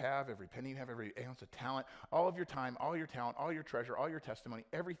breath you have, every penny you have, every ounce of talent, all of your time, all your talent, all your treasure, all your testimony,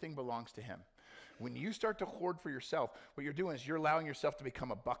 everything belongs to him. When you start to hoard for yourself, what you're doing is you're allowing yourself to become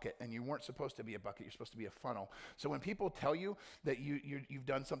a bucket, and you weren't supposed to be a bucket. You're supposed to be a funnel. So when people tell you that you've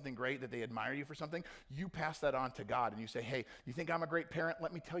done something great, that they admire you for something, you pass that on to God, and you say, hey, you think I'm a great parent?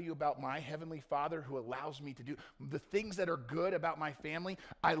 Let me tell you about my heavenly Father who allows me to do the things that are good about my family.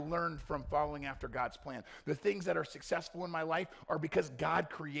 I learned from following after God's plan. The things that are successful in my life are because God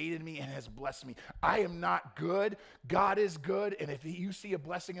created me and has blessed me. I am not good. God is good, and if you see a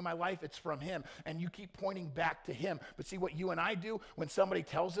blessing in my life, it's from him. And you keep pointing back to him. But see what you and I do when somebody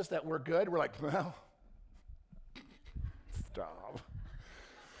tells us that we're good, we're like, well, stop.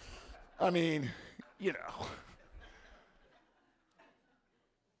 I mean, you know.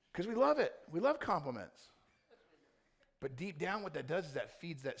 Because we love it. We love compliments. But deep down what that does is that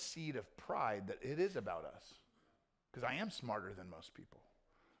feeds that seed of pride that it is about us. Because I am smarter than most people.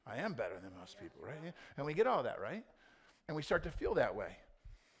 I am better than most people, right? And we get all that, right? And we start to feel that way.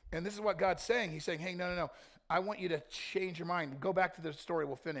 And this is what God's saying. He's saying, hey, no. I want you to change your mind. Go back to the story.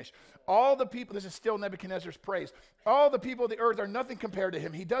 We'll finish. All the people, this is still Nebuchadnezzar's praise. All the people of the earth are nothing compared to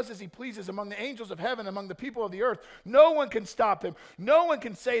him. He does as he pleases among the angels of heaven, among the people of the earth. No one can stop him. No one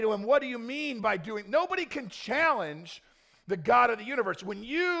can say to him, what do you mean by doing? Nobody can challenge the God of the universe. When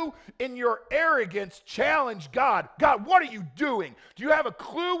you, in your arrogance, challenge God, God, what are you doing? Do you have a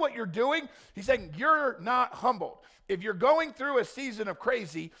clue what you're doing? He's saying, you're not humbled. If you're going through a season of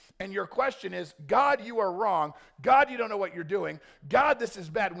crazy and your question is, God, you are wrong. God, you don't know what you're doing. God, this is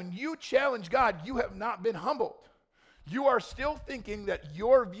bad. When you challenge God, you have not been humbled. You are still thinking that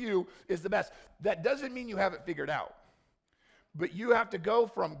your view is the best. That doesn't mean you have it figured out. But you have to go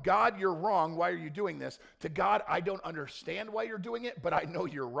from, God, you're wrong, why are you doing this, to God, I don't understand why you're doing it, but I know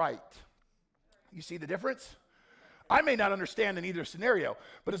you're right. You see the difference? I may not understand in either scenario,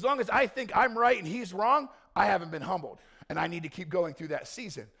 but as long as I think I'm right and he's wrong, I haven't been humbled, and I need to keep going through that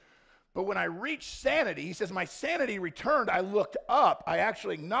season. But when I reached sanity, he says, my sanity returned, I looked up, I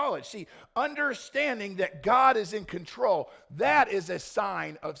actually acknowledged. See, understanding that God is in control, that is a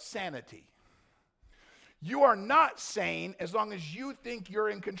sign of sanity. You are not sane as long as you think you're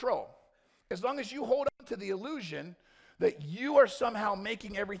in control. As long as you hold on to the illusion that you are somehow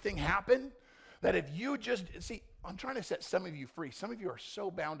making everything happen, that if you just, see, I'm trying to set some of you free. Some of you are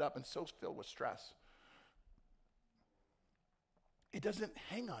so bound up and so filled with stress. It doesn't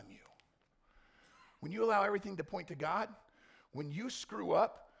hang on you. When you allow everything to point to God, when you screw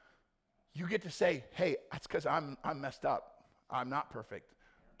up, you get to say, hey, that's because I'm messed up. I'm not perfect,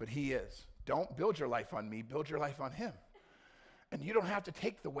 but he is. Don't build your life on me, build your life on him. And you don't have to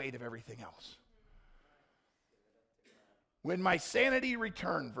take the weight of everything else. When my sanity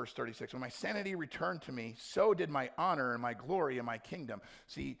returned, verse 36, when my sanity returned to me, so did my honor and my glory and my kingdom.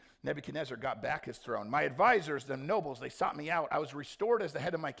 See, Nebuchadnezzar got back his throne. My advisors, the nobles, they sought me out. I was restored as the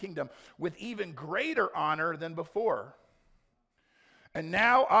head of my kingdom with even greater honor than before. And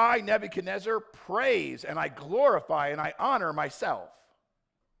now I, Nebuchadnezzar, praise and I glorify and I honor myself.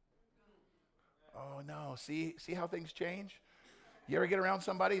 Oh no, see how things change? You ever get around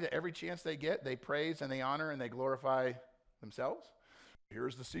somebody that every chance they get, they praise and they honor and they glorify themselves?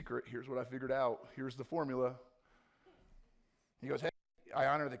 Here's the secret. Here's what I figured out. Here's the formula. He goes, hey, I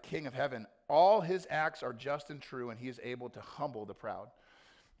honor the King of heaven. All his acts are just and true, and he is able to humble the proud.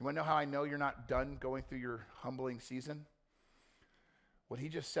 You want to know how I know you're not done going through your humbling season? What he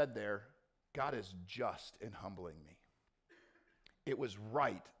just said there, God is just in humbling me. It was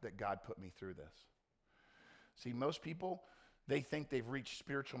right that God put me through this. See, most people, they think they've reached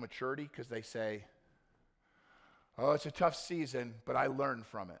spiritual maturity because they say, oh, it's a tough season, but I learned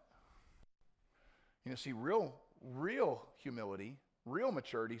from it. You know, see, real humility, real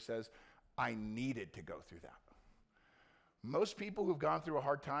maturity says, I needed to go through that. Most people who've gone through a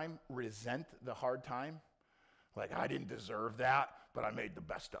hard time resent the hard time. Like, I didn't deserve that, but I made the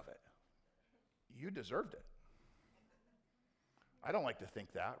best of it. You deserved it. I don't like to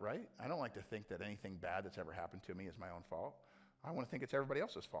think that, right? I don't like to think that anything bad that's ever happened to me is my own fault. I want to think it's everybody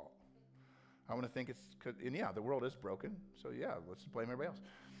else's fault. I want to think it's, and yeah, the world is broken, so yeah, let's blame everybody else.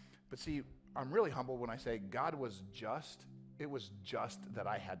 But see, I'm really humbled when I say God was just. It was just that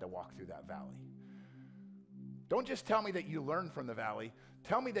I had to walk through that valley. Don't just tell me that you learned from the valley.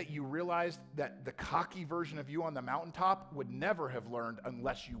 Tell me that you realized that the cocky version of you on the mountaintop would never have learned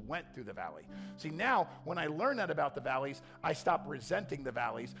unless you went through the valley. See, now, when I learn that about the valleys, I stop resenting the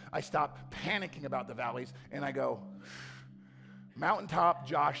valleys. I stop panicking about the valleys, and I go, mountaintop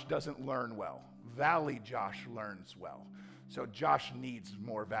Josh doesn't learn well. Valley Josh learns well. So Josh needs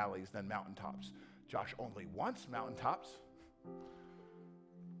more valleys than mountaintops. Josh only wants mountaintops.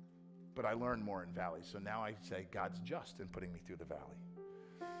 But I learn more in valleys. So now I say God's just in putting me through the valley.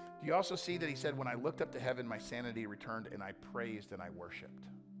 Do you also see that he said, when I looked up to heaven, my sanity returned, and I praised and I worshiped.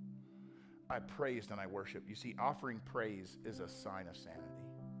 I praised and I worshiped. You see, offering praise is a sign of sanity.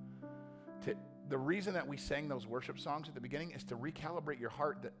 The reason that we sang those worship songs at the beginning is to recalibrate your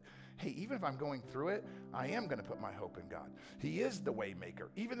heart that, hey, even if I'm going through it, I am going to put my hope in God. He is the way maker.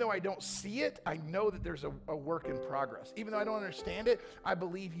 Even though I don't see it, I know that there's a work in progress. Even though I don't understand it, I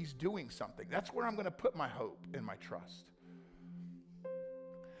believe he's doing something. That's where I'm going to put my hope and my trust.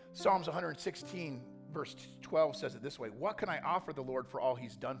 Psalms 116, verse 12 says it this way: what can I offer the Lord for all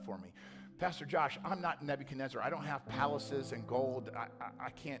he's done for me? Pastor Josh, I'm not Nebuchadnezzar. I don't have palaces and gold.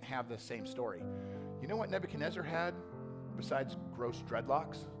 I can't have the same story. You know what Nebuchadnezzar had besides gross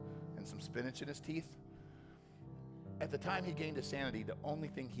dreadlocks and some spinach in his teeth? At the time he gained his sanity, the only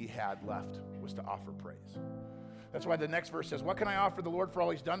thing he had left was to offer praise. That's why the next verse says, what can I offer the Lord for all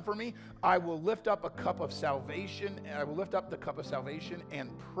he's done for me? I will lift up a cup of salvation. I will lift up the cup of salvation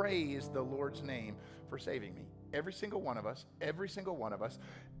and praise the Lord's name for saving me. Every single one of us, every single one of us,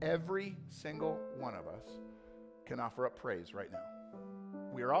 every single one of us can offer up praise right now.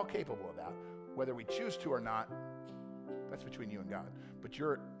 We are all capable of that. Whether we choose to or not, that's between you and God. But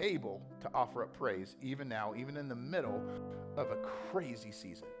you're able to offer up praise even now, even in the middle of a crazy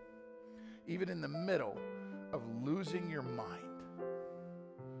season. Even in the middle of losing your mind.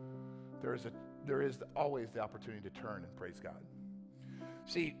 There is always the opportunity to turn and praise God.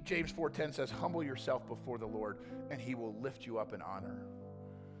 See, James 4:10 says, humble yourself before the Lord and he will lift you up in honor.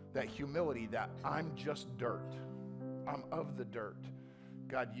 That humility, that I'm just dirt. I'm of the dirt.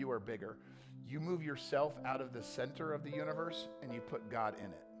 God, you are bigger. You move yourself out of the center of the universe and you put God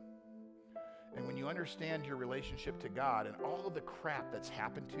in it. And when you understand your relationship to God and all of the crap that's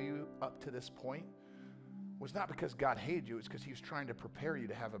happened to you up to this point was not because God hated you, it's because he was trying to prepare you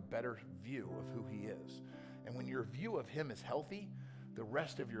to have a better view of who he is. And when your view of him is healthy, the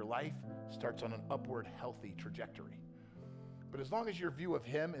rest of your life starts on an upward, healthy trajectory. But as long as your view of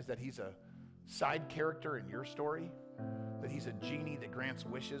him is that he's a side character in your story, that he's a genie that grants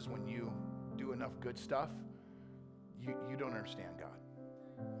wishes when you do enough good stuff, you don't understand God.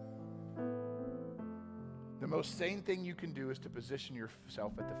 The most sane thing you can do is to position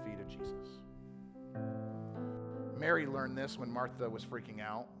yourself at the feet of Jesus. Mary learned this when Martha was freaking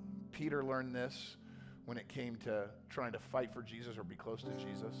out. Peter learned this when it came to trying to fight for Jesus or be close to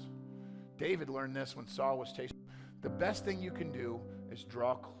Jesus. David learned this when Saul was chasing. The best thing you can do is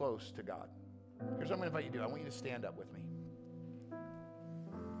draw close to God. Here's what I'm going to invite you to do. I want you to stand up with me.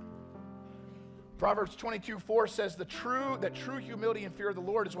 Proverbs 22:4 says that true humility and fear of the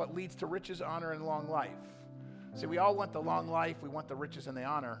Lord is what leads to riches, honor, and long life. See, we all want the long life, we want the riches and the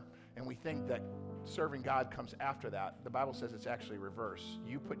honor, and we think that serving God comes after that. The Bible says it's actually reverse.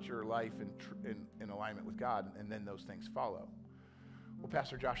 You put your life in alignment with God, and then those things follow. Well,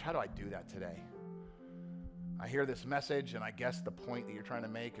 Pastor Josh, how do I do that today? I hear this message, and I guess the point that you're trying to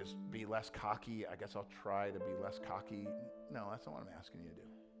make is be less cocky. I guess I'll try to be less cocky. No, that's not what I'm asking you to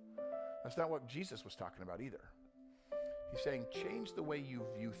do. That's not what Jesus was talking about either. He's saying, change the way you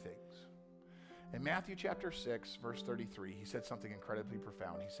view things. In Matthew chapter 6, verse 33, he said something incredibly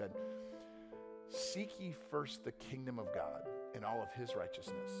profound. He said, seek ye first the kingdom of God and all of his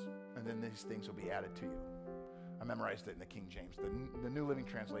righteousness, and then these things will be added to you. I memorized it in the King James. The New Living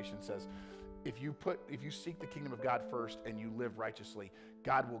Translation says, if you seek the kingdom of God first and you live righteously,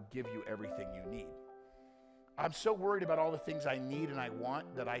 God will give you everything you need. I'm so worried about all the things I need and I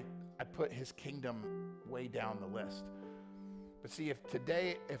want that I put his kingdom way down the list. But see,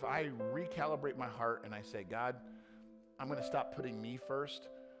 if I recalibrate my heart and I say, God, I'm going to stop putting me first,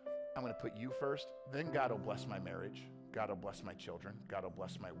 I'm going to put you first, then God will bless my marriage. God will bless my children. God will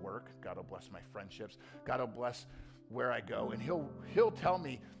bless my work. God will bless my friendships. God will bless where I go. And he'll tell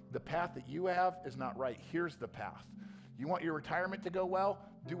me the path that you have is not right. Here's the path. You want your retirement to go well?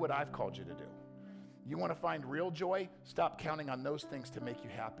 Do what I've called you to do. You want to find real joy? Stop counting on those things to make you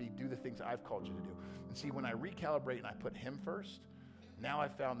happy. Do the things I've called you to do. And see, when I recalibrate and I put him first, now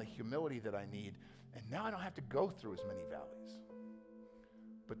I've found the humility that I need, and now I don't have to go through as many valleys.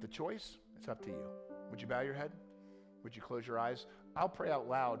 But the choice, it's up to you. Would you bow your head? Would you close your eyes? I'll pray out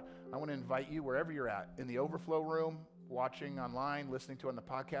loud. I want to invite you, wherever you're at, in the overflow room, watching online, listening to on the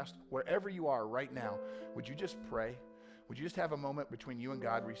podcast, wherever you are right now, would you just pray? Would you just have a moment between you and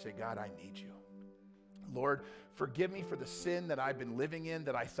God where you say, God, I need you. Lord, forgive me for the sin that I've been living in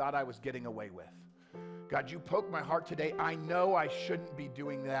that I thought I was getting away with. God, you poked my heart today. I know I shouldn't be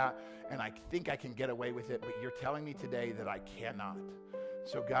doing that, and I think I can get away with it, but you're telling me today that I cannot.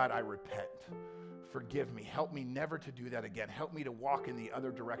 So God, I repent. Forgive me. Help me never to do that again. Help me to walk in the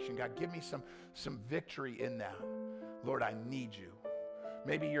other direction. God, give me some victory in that. Lord, I need you.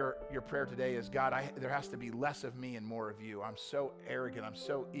 Maybe your prayer today is, God, there has to be less of me and more of you. I'm so arrogant. I'm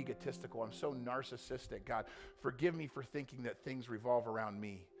so egotistical. I'm so narcissistic. God, forgive me for thinking that things revolve around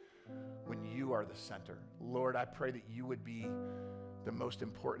me when you are the center. Lord, I pray that you would be the most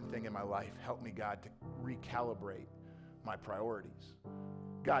important thing in my life. Help me, God, to recalibrate my priorities.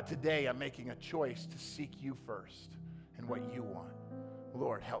 God, today I'm making a choice to seek you first and what you want.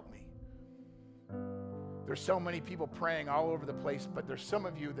 Lord, help me. There's so many people praying all over the place, but there's some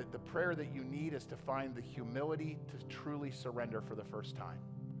of you that the prayer that you need is to find the humility to truly surrender for the first time.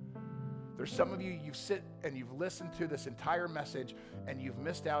 There's some of you, you've sit and you've listened to this entire message and you've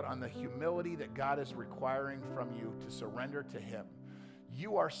missed out on the humility that God is requiring from you to surrender to him.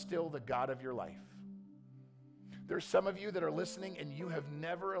 You are still the God of your life. There's some of you that are listening and you have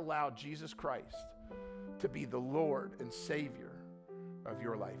never allowed Jesus Christ to be the Lord and Savior of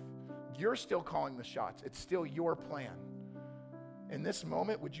your life. You're still calling the shots. It's still your plan. In this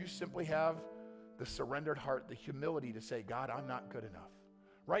moment, would you simply have the surrendered heart, the humility to say, God, I'm not good enough.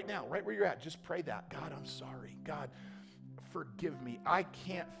 Right now, right where you're at, just pray that. God, I'm sorry. God, forgive me. I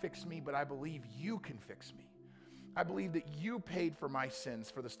can't fix me, but I believe you can fix me. I believe that you paid for my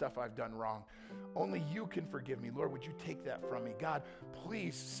sins, for the stuff I've done wrong. Only you can forgive me. Lord, would you take that from me? God,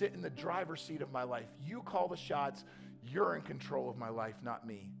 please sit in the driver's seat of my life. You call the shots. You're in control of my life, not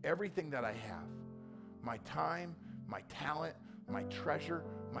me. Everything that I have, my time, my talent, my treasure,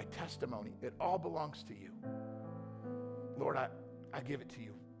 my testimony, it all belongs to you. Lord, I give it to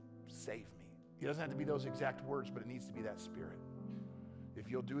you. Save me. It doesn't have to be those exact words, but it needs to be that spirit.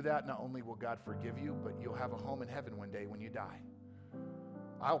 If you'll do that, not only will God forgive you, but you'll have a home in heaven one day when you die.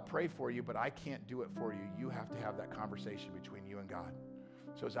 I'll pray for you, but I can't do it for you. You have to have that conversation between you and God.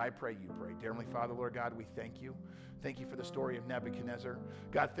 So as I pray, you pray. Dear Heavenly Father, Lord God, we thank you. Thank you for the story of Nebuchadnezzar.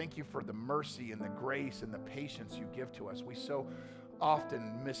 God, thank you for the mercy and the grace and the patience you give to us. We so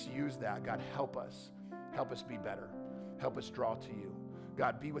often misuse that. God, help us. Help us be better. Help us draw to you.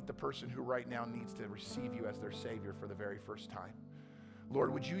 God, be with the person who right now needs to receive you as their Savior for the very first time.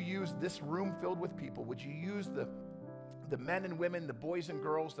 Lord, would you use this room filled with people? Would you use the men and women, the boys and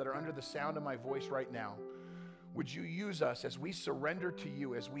girls that are under the sound of my voice right now? Would you use us as we surrender to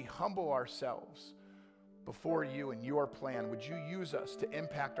you, as we humble ourselves before you and your plan? Would you use us to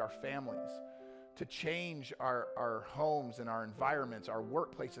impact our families, to change our homes and our environments, our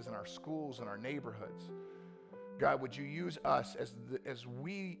workplaces and our schools and our neighborhoods? God, would you use us as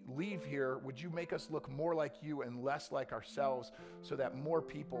we leave here? Would you make us look more like you and less like ourselves so that more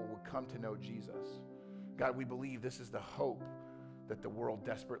people would come to know Jesus? God, we believe this is the hope that the world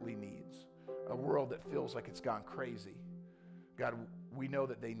desperately needs, a world that feels like it's gone crazy. God, we know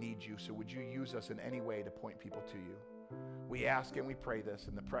that they need you, so would you use us in any way to point people to you? We ask and we pray this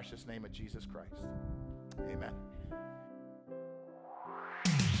in the precious name of Jesus Christ. Amen.